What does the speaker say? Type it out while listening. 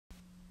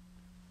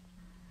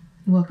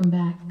Welcome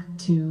back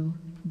to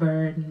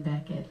Bird and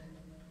Beckett.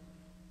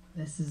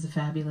 This is a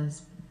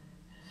fabulous,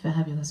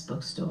 fabulous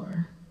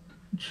bookstore.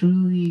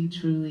 Truly,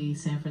 truly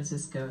San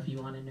Francisco, if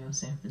you want to know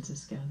San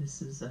Francisco.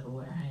 This is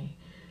where I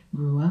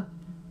grew up.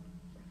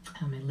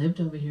 I lived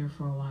over here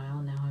for a while.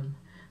 Now I'm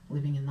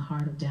living in the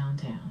heart of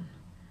downtown.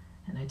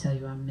 And I tell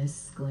you, I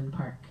miss Glen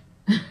Park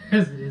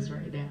as it is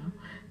right now,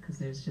 because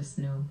there's just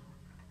no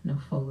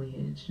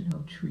foliage,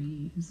 no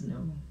trees,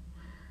 no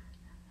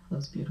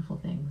those beautiful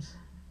things.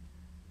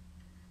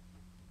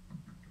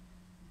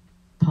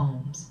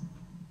 Poems.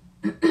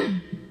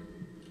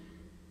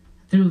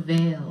 Through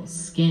veils,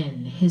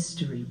 skin,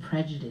 history,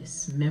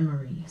 prejudice,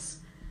 memories,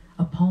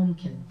 a poem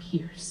can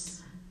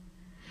pierce.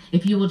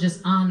 If you will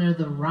just honor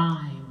the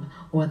rhyme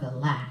or the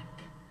lack,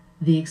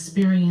 the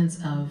experience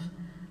of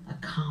a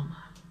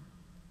comma,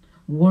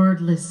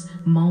 wordless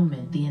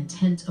moment, the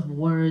intent of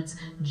words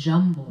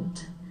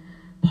jumbled,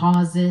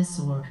 pauses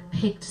or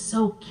picked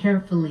so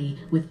carefully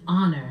with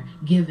honor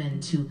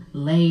given to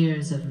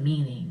layers of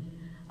meaning,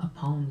 a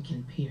poem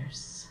can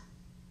pierce.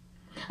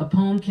 A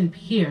poem can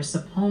pierce. A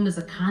poem is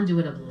a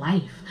conduit of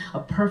life, a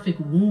perfect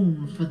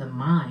womb for the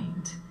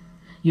mind.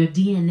 Your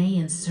DNA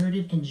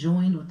inserted and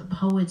joined with the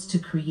poets to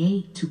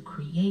create, to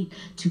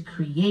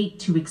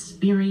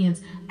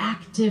experience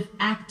active,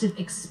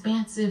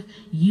 expansive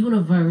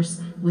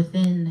universe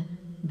within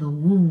the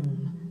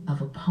womb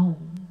of a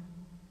poem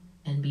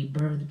and be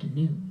birthed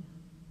anew.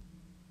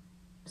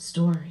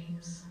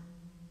 Stories.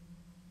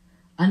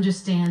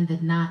 Understand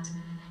that not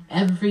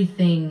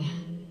everything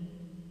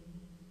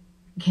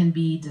can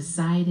be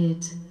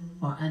decided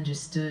or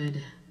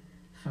understood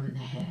from the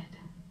head.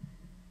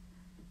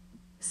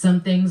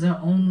 Some things are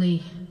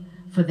only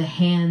for the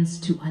hands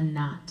to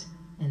unknot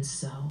and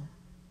sew.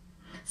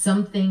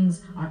 Some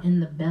things are in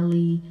the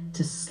belly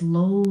to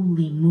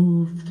slowly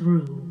move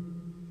through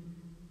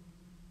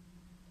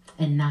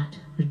and not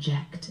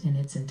reject in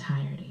its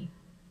entirety.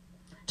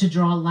 To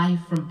draw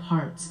life from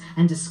parts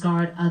and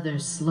discard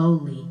others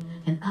slowly,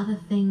 and other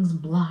things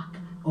block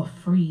or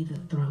free the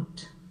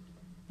throat.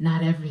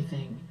 Not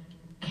everything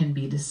can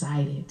be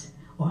decided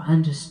or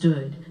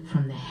understood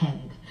from the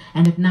head,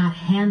 and if not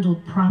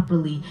handled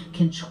properly,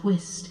 can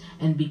twist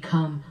and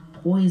become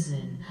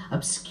poison,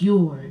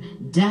 obscure,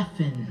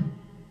 deafen,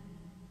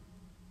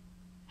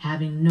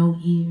 having no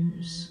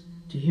ears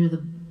to hear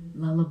the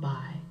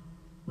lullaby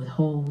with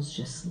holes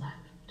just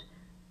left.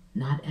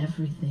 Not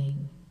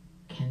everything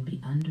can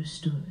be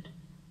understood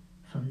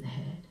from the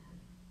head.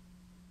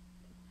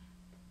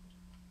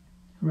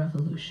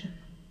 Revolution.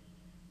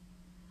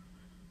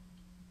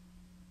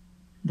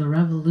 The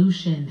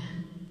revolution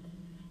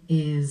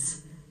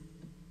is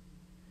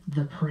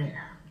the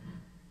prayer,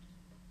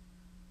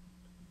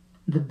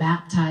 the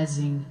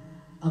baptizing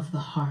of the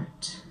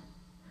heart,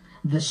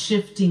 the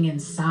shifting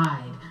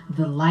inside,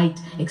 the light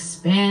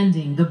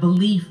expanding, the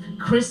belief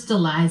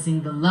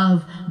crystallizing, the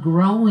love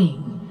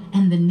growing,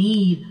 and the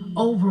need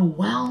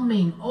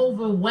overwhelming,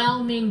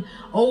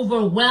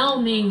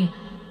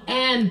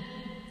 and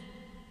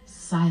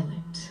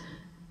silent.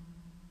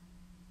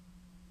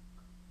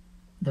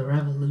 The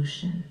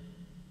revolution.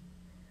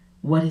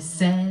 What is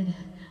said,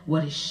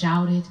 what is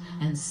shouted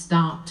and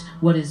stomped,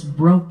 what is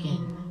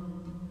broken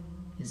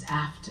is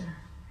after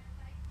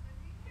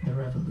the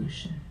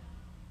revolution.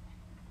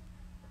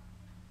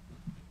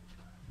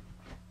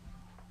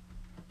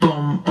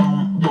 Boom,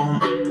 boom, boom,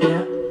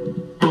 yeah.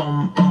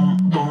 Boom,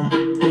 boom, boom,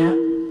 yeah.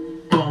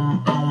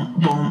 Boom, boom,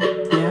 boom,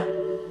 yeah.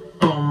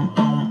 Boom,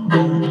 boom,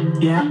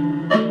 boom, yeah.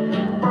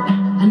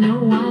 I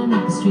know I'm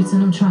in the streets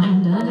and I'm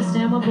trying to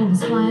understand why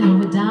bullets flying and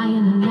we're dying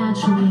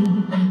unnaturally.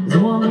 It's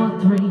World War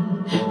III.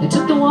 They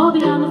took the war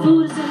beyond the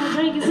food, it's in the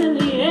drink, it's in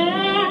the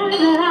air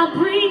that I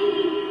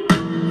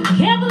breathe.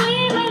 Can't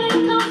believe it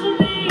didn't come for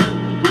me.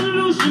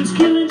 Pollution's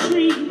killing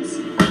trees.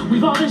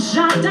 We've all been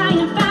shot,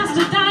 dying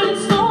faster, dying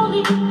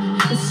slowly.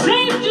 The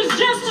sage is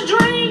just a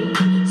dream.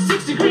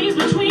 6 degrees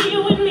between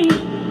you and me.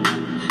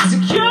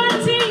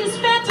 Security is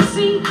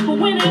fantasy, but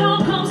when it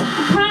all comes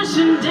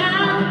crashing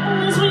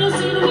down, that's when you'll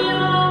see that we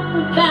all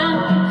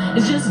bound.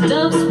 It's just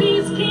dove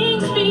speeds,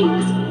 king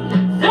speeds.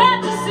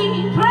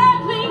 Fantasy, pray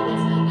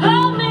please,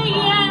 hold me,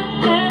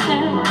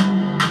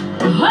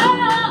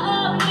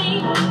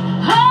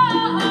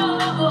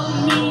 hold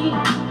me,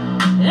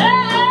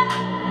 yeah.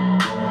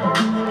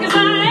 'Cause I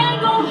ain't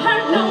gonna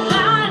hurt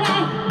nobody,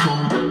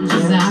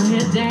 just out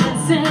here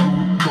dancing.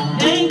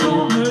 Ain't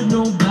gonna hurt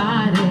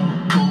nobody,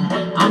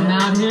 I'm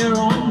out here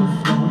on the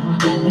floor.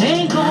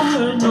 Ain't gonna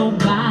hurt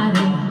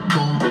nobody,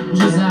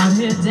 just out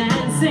here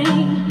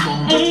dancing.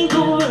 Ain't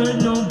gonna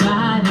hurt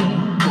nobody,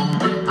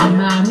 I'm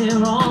out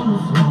here on the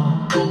floor.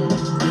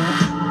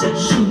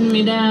 Shooting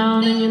me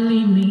down and you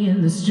leave me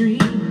in the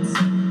streets,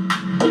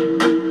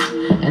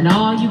 and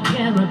all you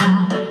care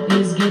about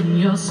is getting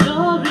your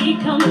story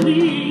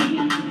complete.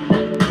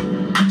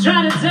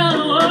 Try to tell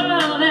the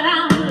world that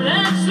I'm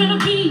less than a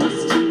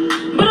beast,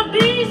 but a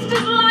beast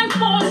is life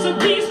force, a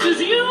beast is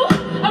you,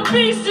 a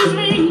beast is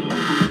me.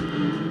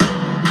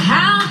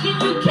 How can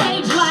you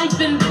cage life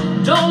and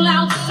dole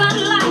out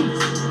sunlight?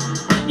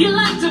 You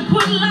like to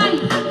put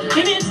life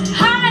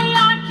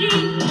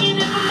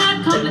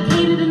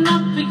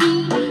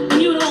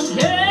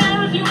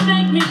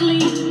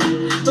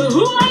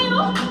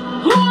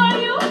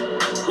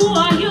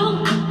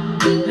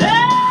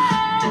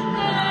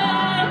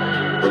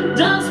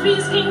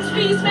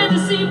peace,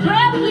 fantasy,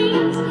 prayer,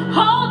 please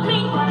hold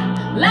me.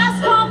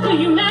 Last call for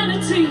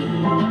humanity.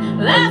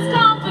 Last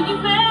call for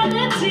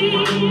humanity.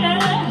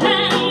 Yeah,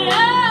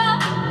 yeah.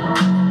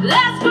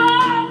 Last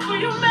call for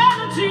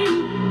humanity.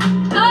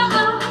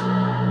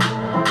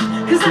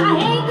 Cause I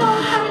ain't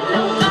gonna hurt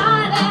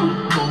nobody.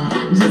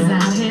 Just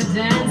out here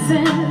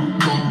dancing.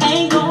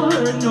 Ain't gonna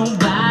hurt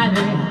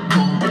nobody.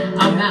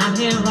 I'm out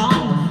here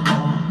wrong.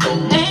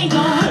 Ain't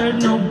gonna hurt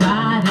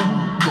nobody.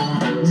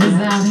 Just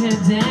out here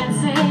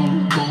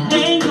dancing.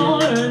 Ain't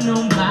gonna hurt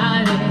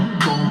nobody.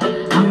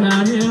 I'm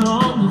out here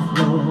on the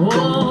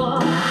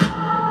floor.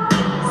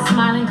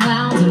 Smiling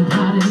clowns and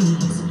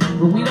parties,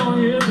 but we don't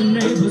hear the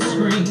neighbors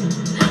scream.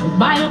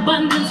 By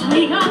abundance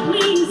we are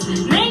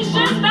pleased.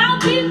 Nations bow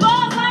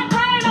people like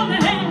rain on the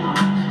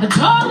head. A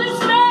tall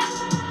respect,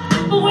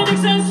 but when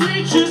excess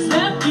reaches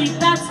their feet,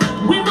 that's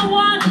when the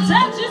water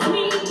touches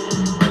me.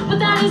 But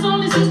that is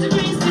only 6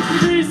 degrees, 6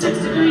 degrees, 6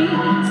 degrees.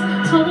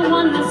 For the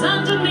one that's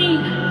under me,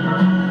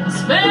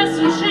 spares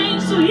some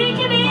change so he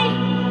can eat.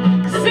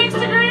 6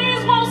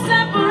 degrees won't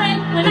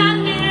separate when I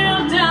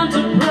kneel down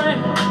to pray.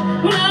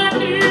 When I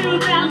kneel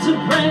down to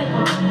pray.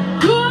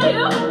 Who are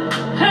you?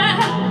 Hey,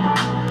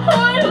 who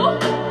are you?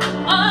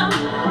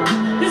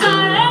 Cause I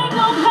ain't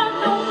gonna hurt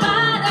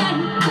nobody.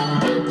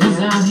 Just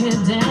out here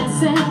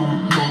dancing.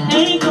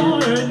 Ain't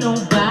gonna hurt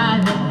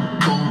nobody.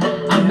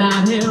 I'm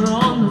out here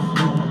on the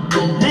floor.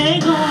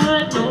 Ain't gonna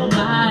hurt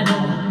nobody.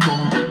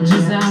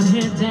 Just out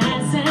here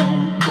dancing.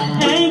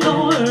 Ain't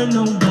gonna hurt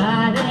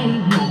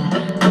nobody.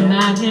 I'm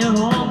out here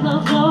on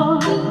the floor.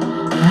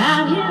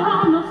 Out here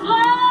on the floor.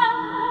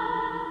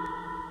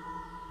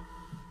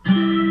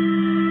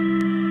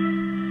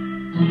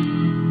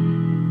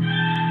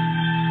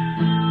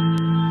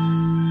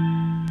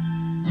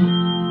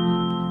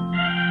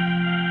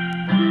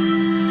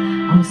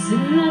 I was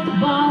sitting at the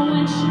bar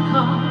when she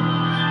called.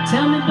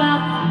 Tell me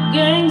about the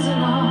gangs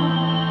and all.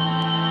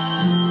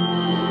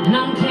 And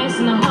I'm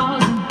casing the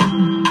halls.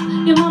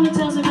 Your mama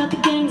tells me about the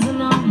gangs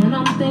and all. And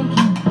I'm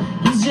thinking,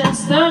 he's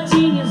just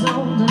 13 years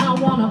old and I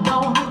wanna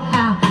go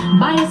out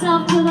by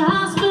yourself to the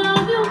hospital.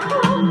 You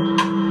cry.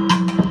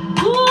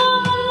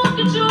 Ooh, look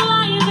at you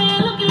lying there,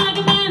 looking like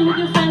a man with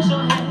your facial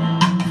hair.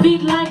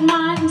 Feet like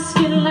mine,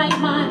 skin like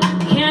mine.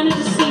 Can't you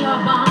just see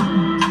our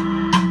bond?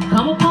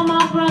 Come upon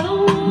my brother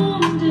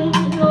wounded.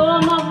 Oh,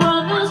 my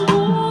brother's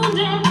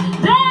wounded.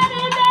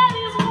 Daddy,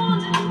 daddy's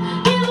wounded.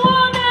 He's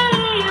wounded,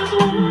 he is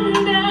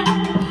wounded.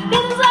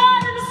 In his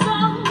heart and his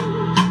soul.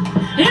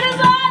 In his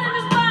heart and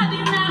his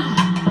body now.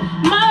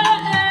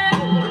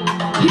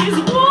 He's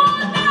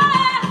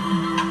wounded.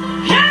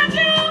 Can't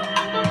you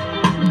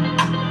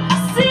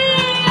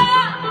see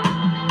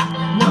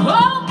the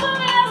hope of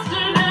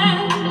yesterday?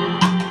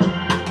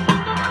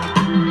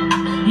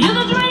 You're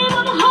the dream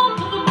of the hope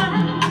of the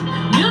brain.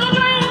 You're the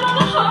dream of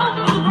the hope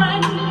of the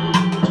brain.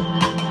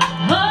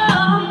 Oh,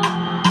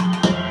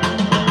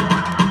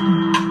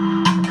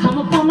 come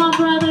upon my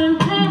brother in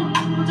pain,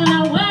 and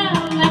I wear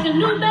like a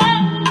new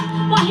bed,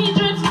 while he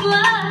drips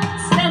blood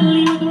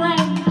steadily with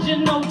rage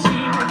and no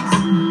tears.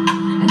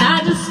 And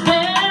I just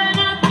stare and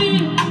I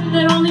feel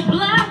that only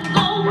black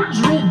gold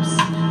drips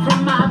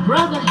from my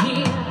brother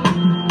here.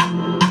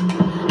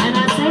 And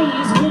I say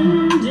he's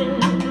wounded,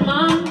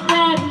 mom,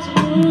 daddy's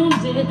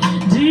wounded,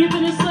 deep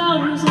in his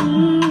soul he's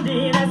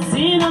wounded. I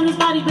see it on his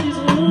body, but he's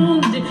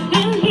wounded.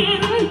 In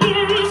here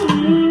he's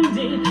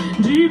wounded,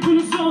 deep in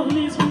his soul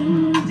he's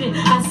wounded.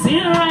 I see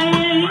it right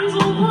here, he's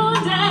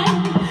wounded.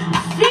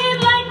 Feet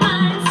like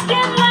mine,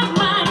 skin like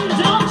mine,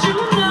 don't you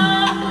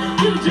know?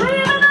 You're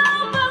dreaming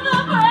of the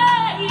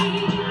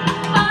brain.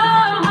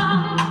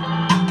 Oh,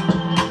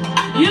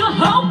 you're the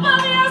hope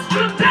of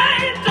yesterday,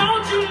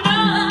 don't you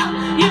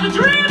know? You're the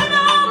dreaming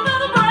of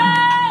the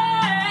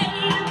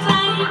brain.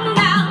 Tell you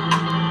now.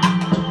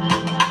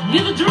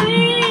 You're the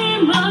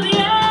dream of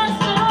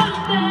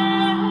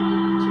yesterday.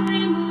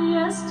 Dream of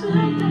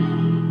yesterday.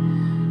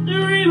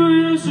 Dream of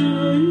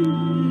yesterday.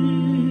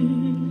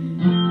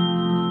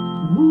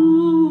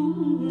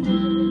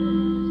 Wounded.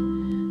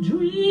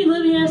 Dream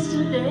of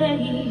yesterday.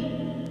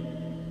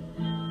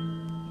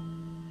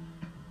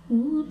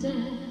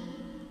 Wounded.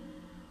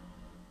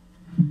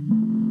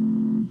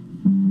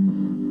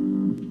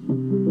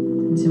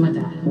 To my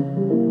dad.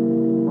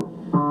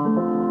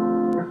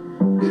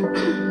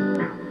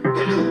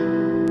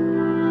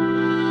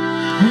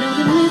 I know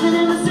that living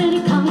in the city,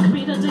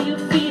 concrete under your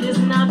feet is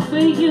not for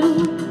you.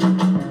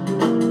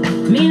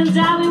 Me and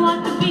Dad, we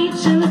walked the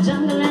beach and the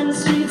jungle and the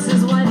streets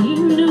is what he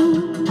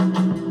knew.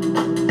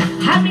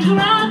 Had me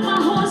grab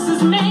my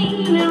horse's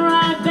mane and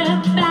ride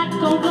bareback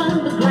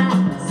over the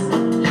grass.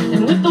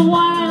 And with the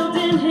wild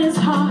in his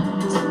heart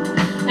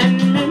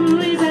and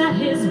memories at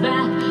his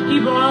back, he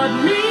brought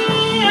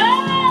me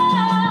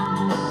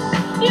out.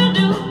 You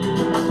do.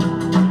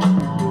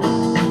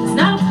 It's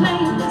not a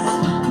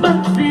place, but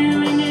a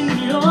feeling in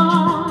your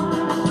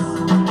arms.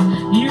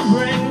 You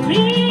bring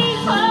me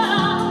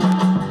home.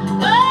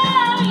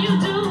 Oh, you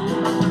do.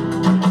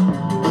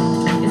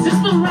 Is this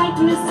the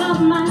rightness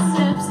of my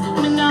steps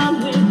when I'm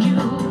with you?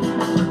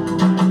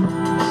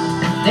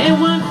 They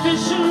weren't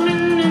fishermen.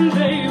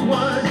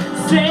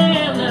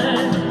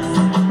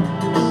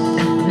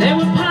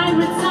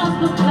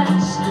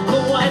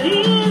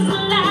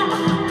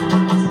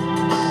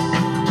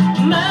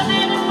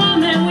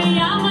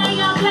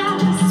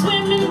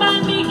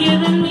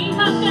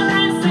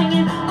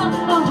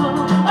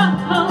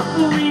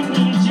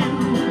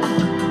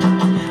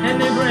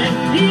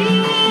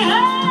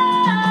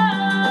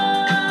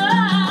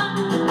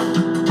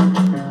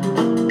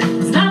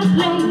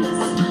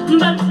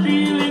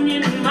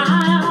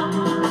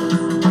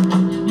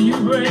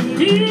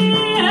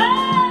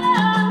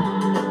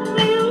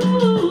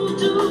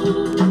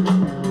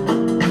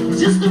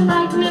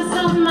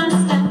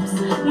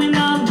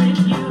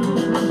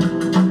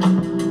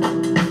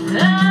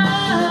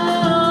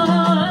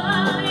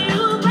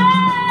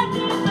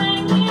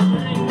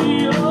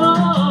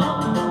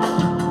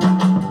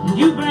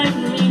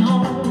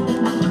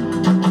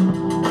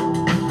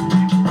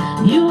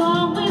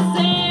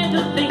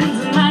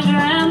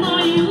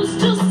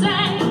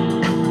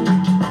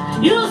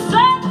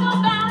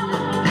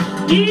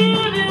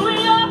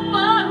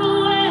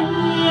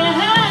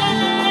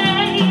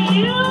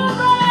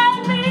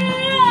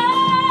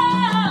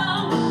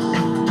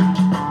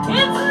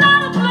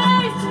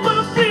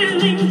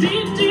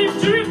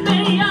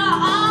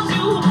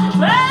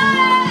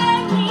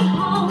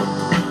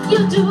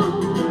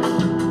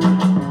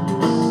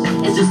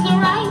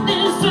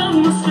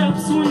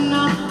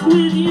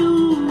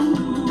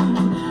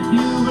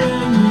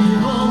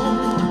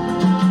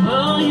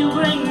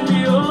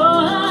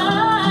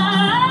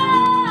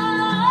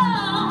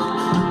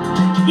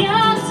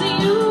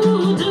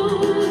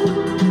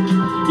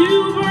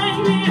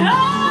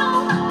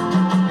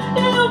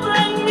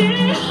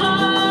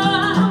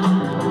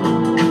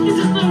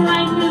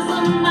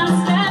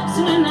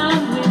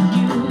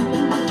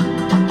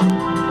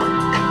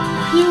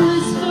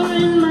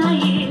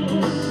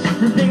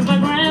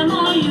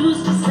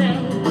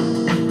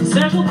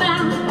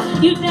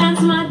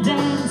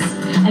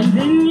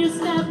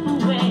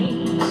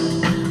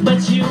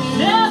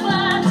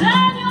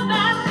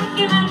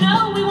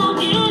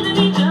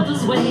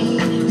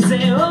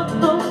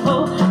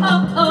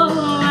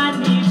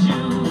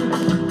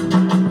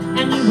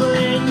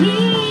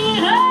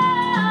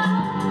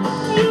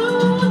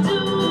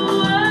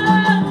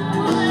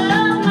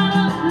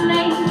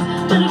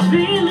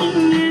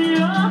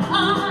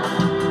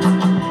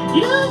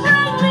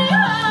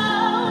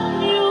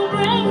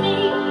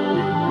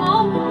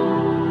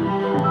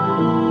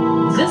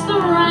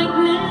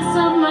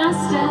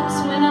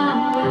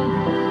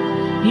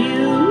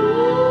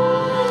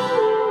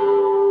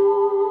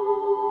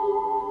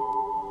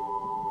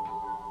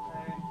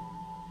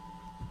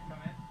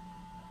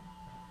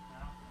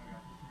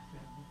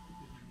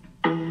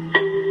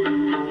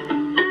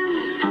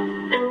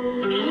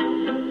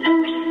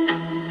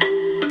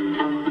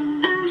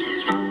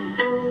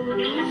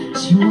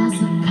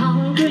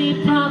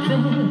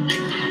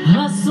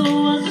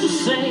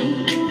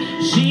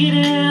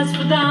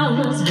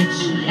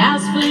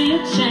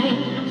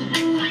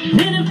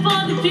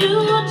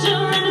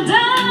 future and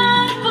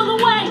die for the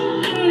way.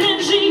 And then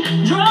she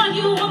draw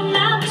you a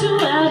map to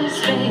outer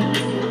space.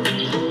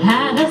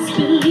 Had us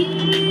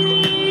believing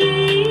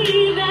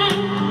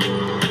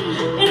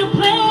in a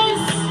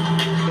place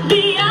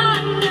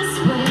beyond this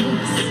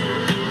place.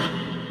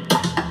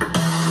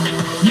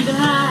 You can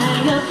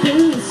hide up in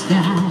the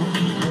sky.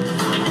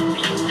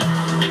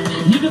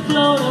 You can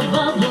float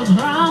above the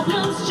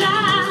problems,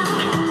 child.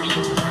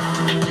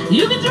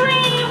 You can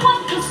dream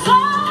what the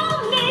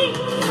soul needs.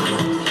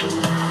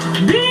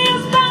 Be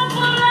as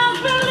powerful as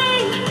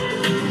belief.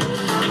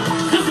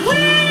 'Cause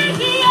we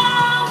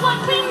are what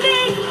we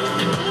need.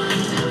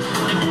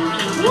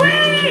 We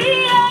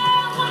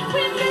are what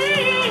we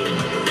need.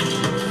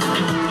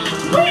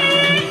 We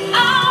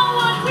are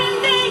what we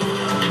need.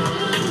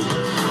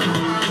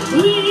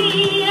 We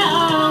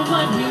are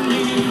what we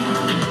need.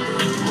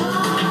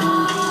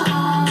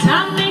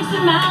 Time makes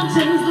the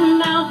mountains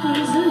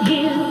and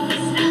hills.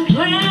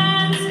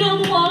 Plans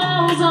build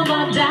walls of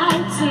our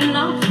doubts and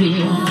our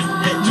fears.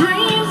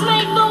 Dreams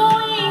make the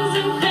wings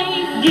and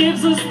faith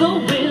gives us the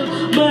will.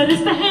 But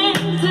it's the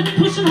hands that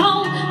push and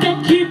hold that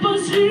keep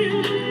us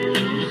here.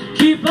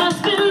 Keep us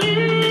believing.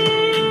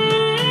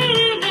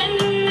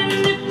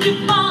 If you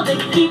fall, they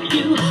keep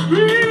you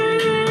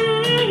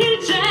reaching.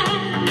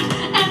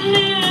 And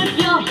if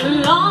you're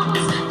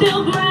lost,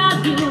 they'll grab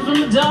you from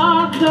a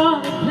dark,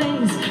 dark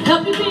place.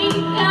 Help you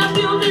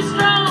be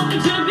strong,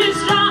 to be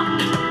strong.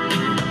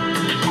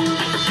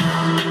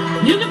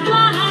 You can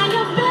fly high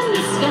up in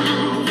the sky.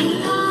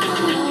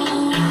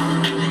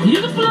 You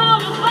can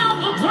float above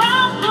the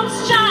problems,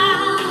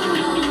 child.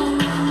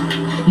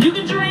 You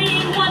can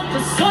dream what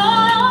the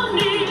soul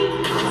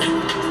needs.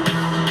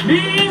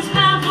 Be as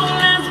powerful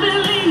as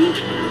belief.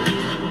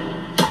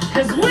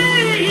 'Cause we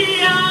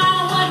are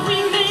what we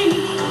need.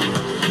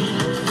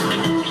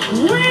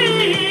 We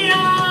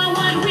are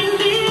what we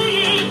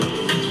need.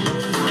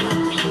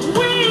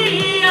 We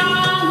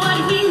are what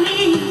we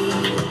need.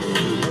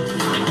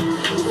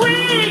 We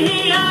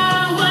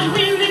are what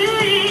we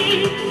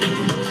need.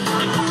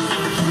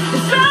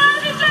 Inside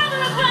of each other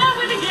is where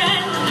we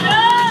begin.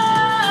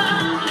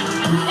 Oh,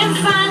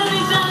 inside of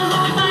each other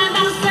we'll find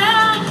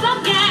ourselves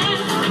again.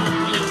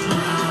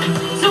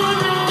 So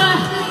remember,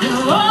 you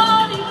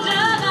hold each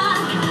other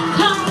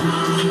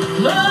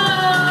close.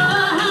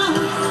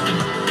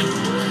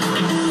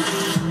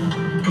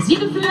 'Cause you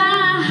can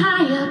fly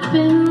high up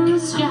in the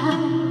sky.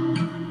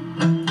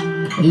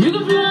 You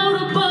can float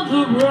above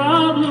the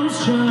problems,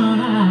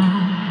 child.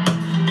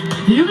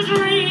 You can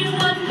dream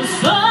what the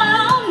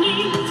soul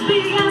needs. Be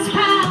as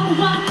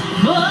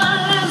powerful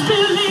as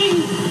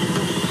belief.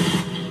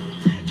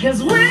 'Cause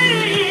we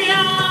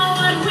are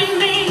what we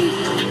need.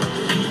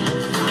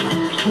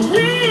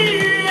 We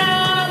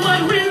are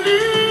what we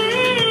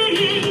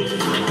need.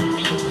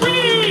 We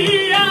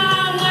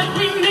are what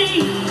we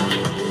need.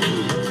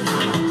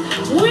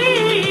 We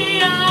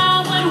are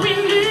what we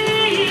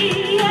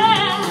need.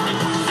 Yeah.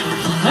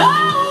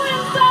 Oh,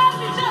 inside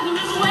each other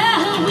is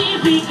where we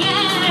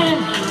begin.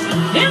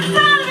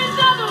 Inside of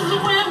each other is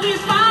where we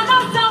find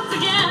ourselves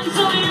again.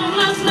 So you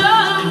must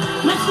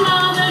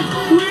know that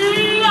we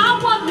are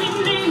what we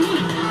need.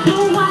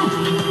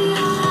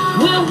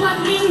 We're what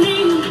we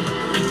need.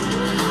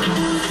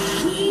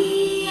 We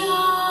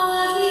are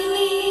what we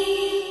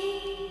need.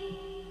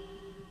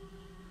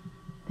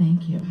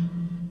 Thank you.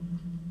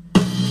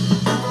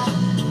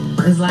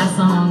 This last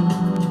song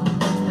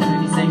that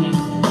we'll be singing.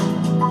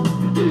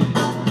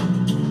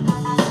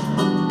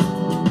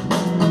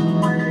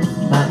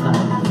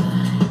 Bye-bye.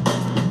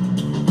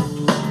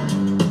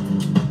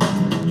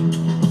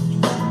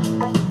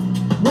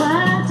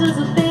 What does a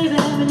baby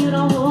when you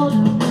don't hold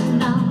her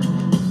enough?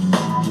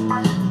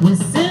 We're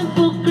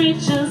simple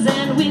creatures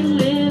and we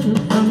live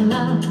from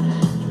love.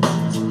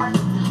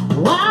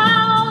 Why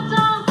hold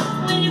on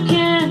when you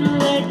can't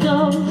let go?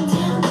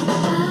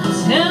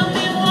 Tell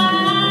me why,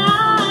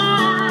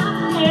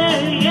 yeah,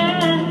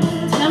 yeah.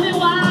 Tell me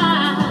why.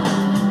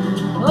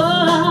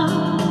 Oh,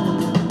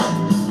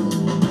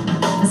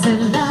 I said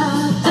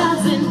love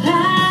doesn't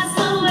pass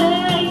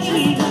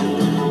away.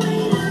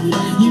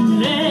 You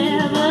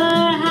never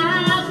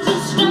have to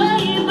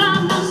stay by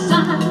my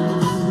side.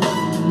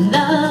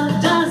 Love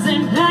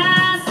doesn't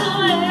pass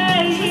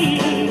away.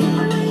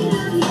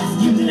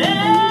 You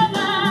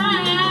never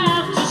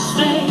have to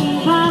stay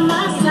by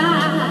my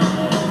side.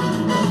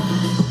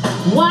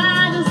 Why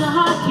does the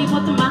heart keep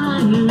what the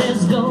mind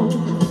lets go?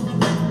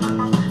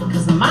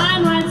 'Cause the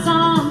mind writes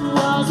on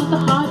walls what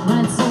the heart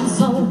writes on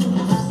souls.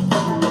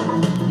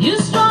 You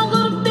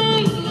struggle to be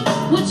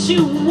what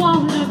you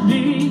want to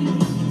be,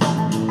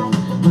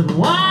 but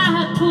why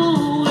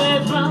pull away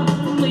from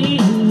me?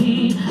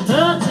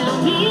 Oh, tell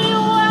me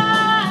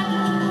why.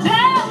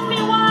 Tell me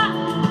why.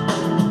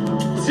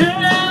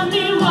 Tell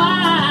me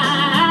why.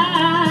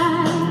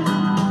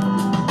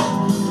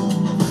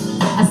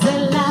 I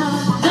said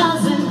love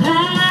doesn't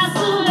pass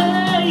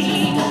away.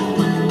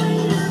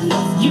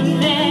 You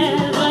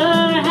never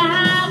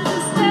have to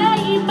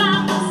stay by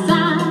my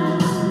side.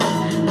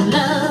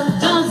 Love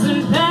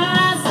doesn't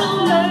pass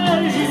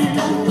away.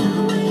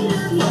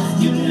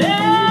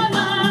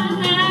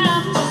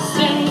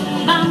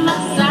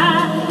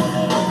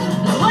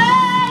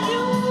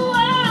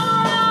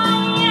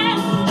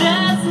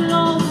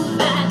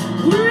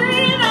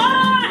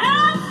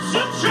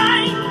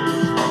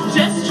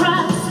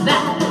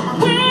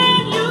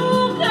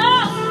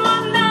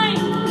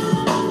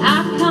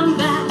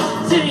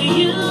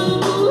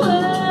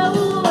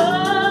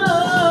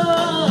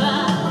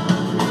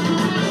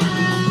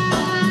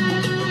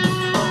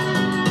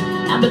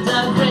 I'm the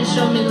dove, pray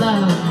show me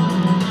love.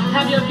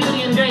 Have your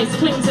beauty and grace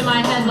cling to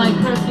my head like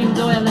perfumed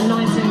oil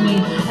anointing me.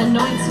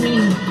 Anoints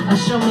me,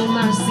 show me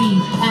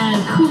mercy,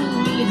 and cool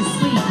me to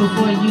sleep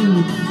before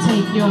you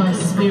take your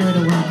spirit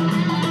away.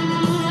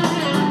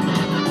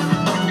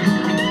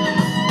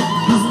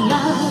 'Cause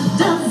love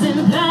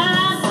doesn't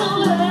pass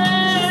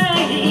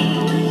away.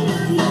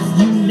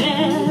 You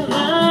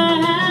never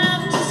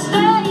have to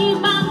stay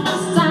by my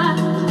side.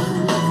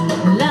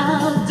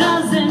 Love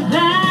doesn't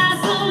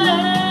pass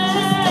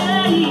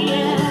away.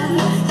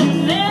 You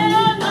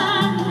never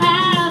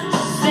have to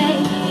stay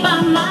by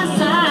my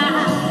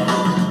side.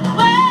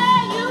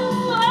 Where you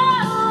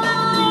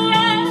are,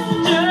 and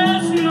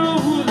just know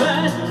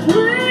that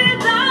we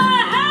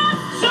don't have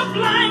to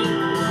blame.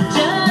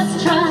 Just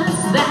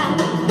trust that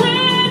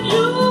when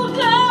you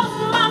call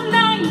my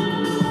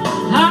name,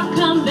 I'll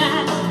come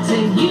back to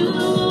you.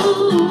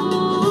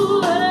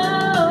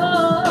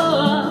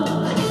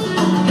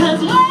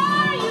 'Cause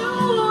where you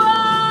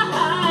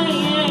are,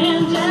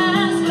 and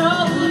just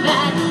know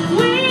that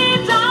we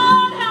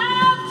don't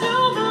have to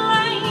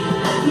blame.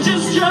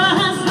 Just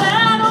trust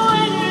that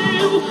when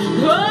you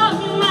call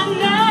my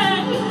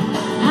name,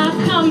 I'll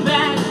come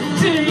back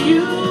to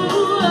you.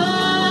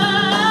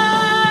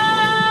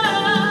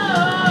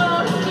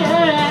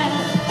 Yeah.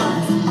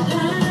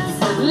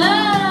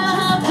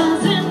 Love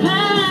doesn't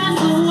pass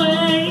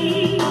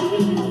away.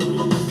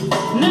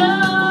 No,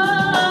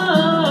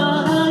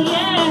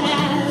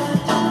 yeah.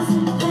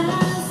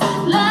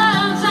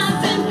 Love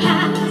doesn't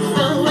pass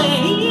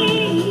away.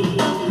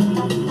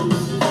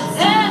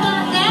 Ever,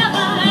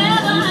 ever,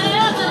 ever,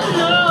 ever,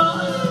 no.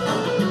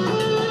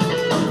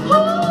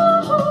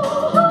 Ooh,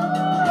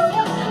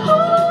 ooh, ooh.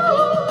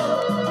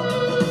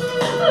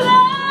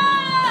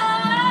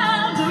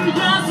 Love doesn't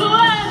pass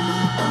away.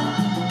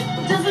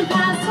 Doesn't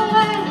pass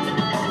away.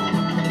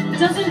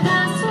 Doesn't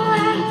pass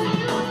away.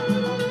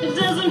 It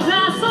doesn't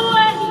pass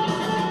away.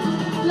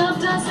 Love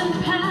doesn't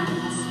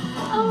pass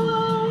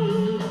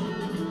away.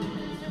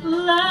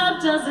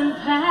 Love doesn't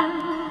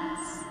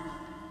pass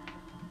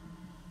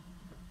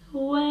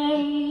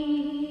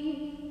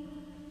away.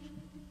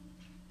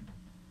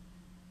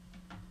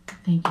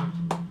 Thank you.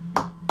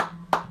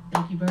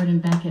 Thank you, Bird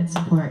and Beckett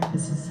support.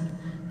 This is a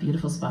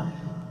beautiful spot.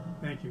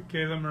 Thank you.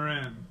 Kaylah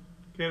Marin.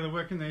 Kaylah,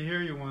 where can they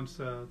hear you once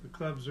the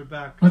clubs are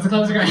back? Once the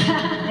clubs are going.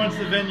 Once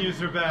the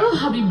venues are back.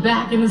 I'll be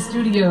back in the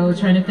studio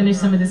trying to finish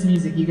some of this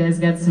music. You guys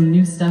got some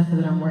new stuff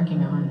that I'm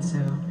working on, so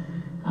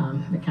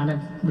it kind of,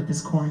 with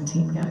this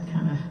quarantine, got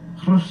kind of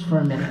for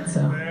a minute,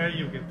 so There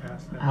you get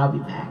past that. I'll be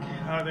back.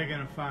 How are they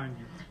going to find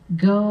you?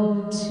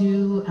 Go to,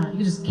 you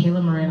can just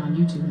Kaylah Marin on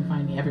YouTube and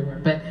find me everywhere,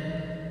 but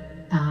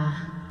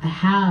I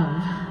have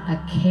a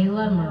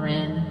Kaylah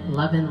Marin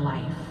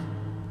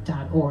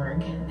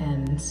loveandlife.org,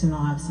 and soon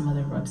I'll have some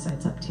other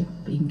websites up too,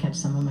 but you can catch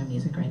some of my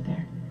music right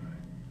there.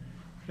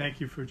 Thank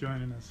you for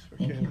joining us for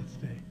Thank you. Kaylah's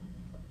Day.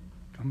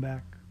 Come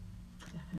back.